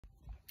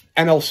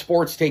ML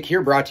Sports Take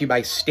here, brought to you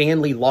by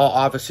Stanley Law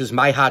Offices,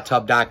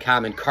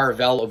 MyHotTub.com, and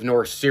Carvel of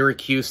North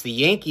Syracuse. The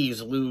Yankees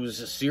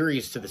lose a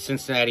series to the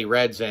Cincinnati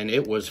Reds, and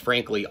it was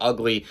frankly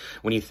ugly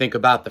when you think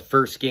about the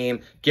first game.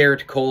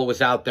 Garrett Cole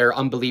was out there,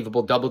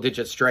 unbelievable,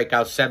 double-digit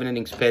strikeouts, 7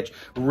 innings pitch,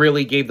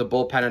 really gave the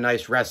bullpen a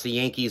nice rest. The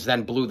Yankees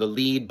then blew the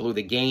lead, blew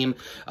the game.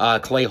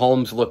 Clay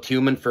Holmes looked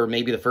human for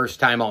maybe the first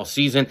time all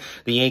season.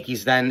 The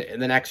Yankees then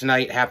the next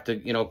night have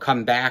to,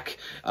 come back,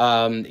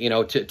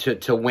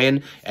 to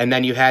win. And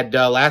then you had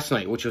last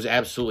night, which was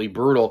absolutely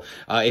brutal.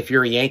 If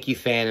you're a Yankee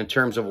fan, in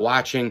terms of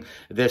watching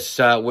this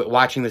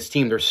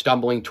team, they're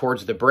stumbling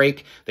towards the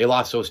break. They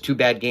lost those 2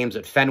 bad games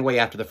at Fenway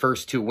after the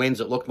first 2 wins.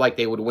 It looked like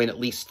they would win at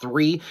least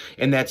 3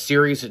 in that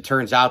series. It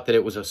turns out that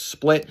it was a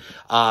split,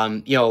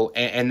 and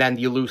then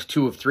you lose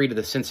 2 of 3 to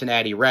the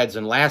Cincinnati Reds.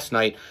 And last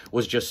night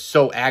was just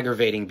so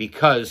aggravating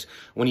because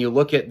when you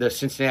look at the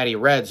Cincinnati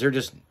Reds, they're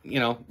just,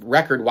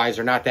 record-wise,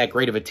 they're not that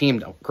great of a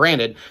team.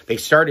 Granted, they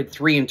started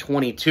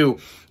 3-22,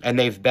 and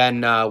they've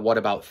been,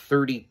 about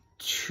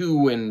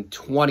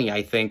 32-20,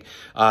 I think,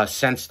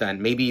 since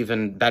then. Maybe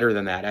even better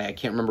than that. I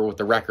can't remember what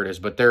the record is,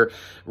 but they're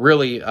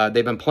really,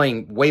 they've been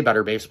playing way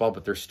better baseball,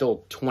 but they're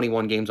still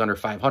 21 games under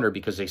 500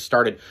 because they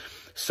started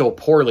so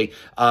poorly.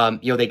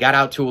 They got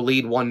out to a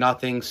lead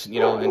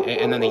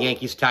 1-0, and then the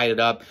Yankees tied it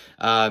up.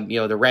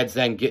 The Reds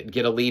then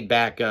get a lead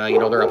back.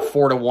 They're up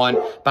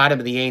 4-1. Bottom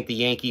of the 8th, the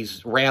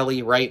Yankees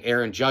rally, right?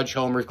 Aaron Judge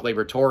homers,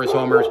 Gleyber Torres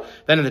homers.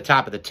 Then in the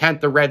top of the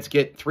 10th, the Reds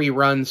get 3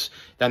 runs.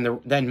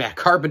 Then Matt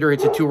Carpenter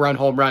hits a 2-run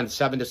home run,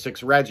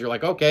 7-6 Reds. You're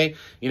like, okay,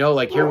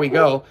 here we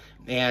go.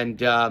 And,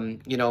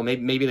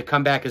 maybe the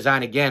comeback is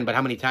on again, but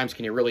how many times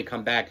can you really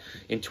come back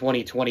in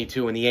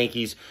 2022 and the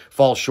Yankees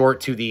fall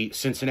short to the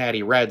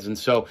Cincinnati Reds? And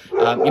so,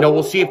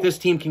 we'll see if this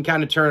team can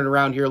kind of turn it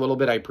around here a little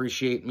bit. I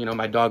appreciate,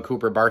 my dog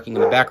Cooper barking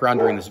in the background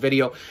during this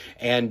video.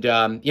 And,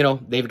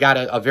 they've got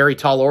a very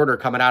tall order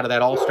coming out of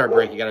that All-Star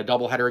break. You got a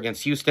doubleheader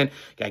against Houston,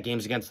 got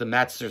games against the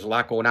Mets. There's a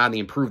lot going on. The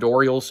improved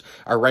Orioles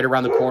are right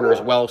around the corner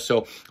as well.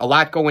 So a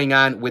lot going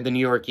on with the New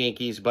York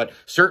Yankees, but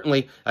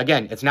certainly,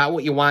 again, it's not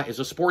what you want. As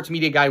a sports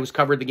media guy who's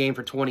covered the game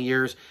for 20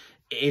 years,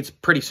 it's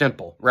pretty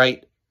simple,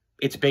 right?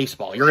 It's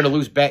baseball. You're going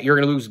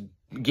to lose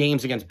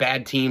games against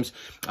bad teams.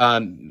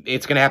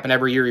 It's going to happen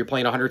every year. You're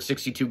playing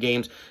 162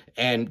 games,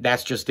 and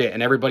that's just it.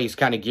 And everybody's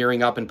kind of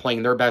gearing up and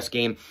playing their best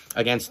game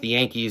against the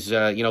Yankees.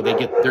 They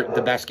get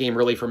the best game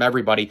really from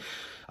everybody.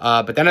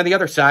 But then on the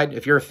other side,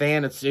 if you're a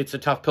fan, it's a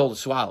tough pill to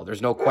swallow.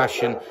 There's no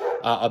question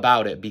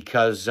about it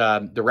because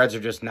the Reds are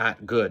just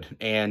not good,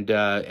 and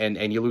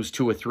you lose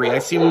 2 or 3. I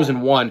see losing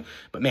 1,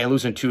 but man,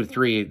 losing 2 or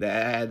 3,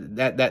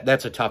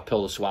 that's a tough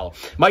pill to swallow.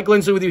 Mike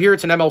Lindsley with you here.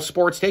 It's an ML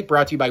Sports Take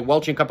brought to you by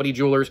Welch & Company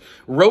Jewelers,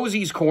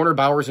 Rosie's Corner,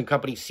 Bowers &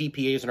 Company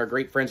CPAs, and our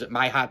great friends at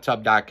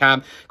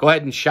MyHotTub.com. Go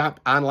ahead and shop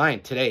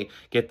online today.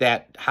 Get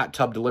that hot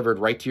tub delivered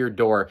right to your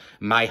door,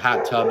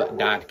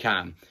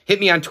 MyHotTub.com. Hit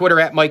me on Twitter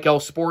at Mike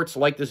L Sports.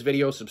 Like this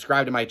video,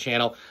 subscribe to my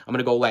channel. I'm going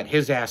to go let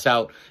his ass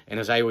out. And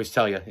as I always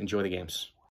tell you, enjoy the games.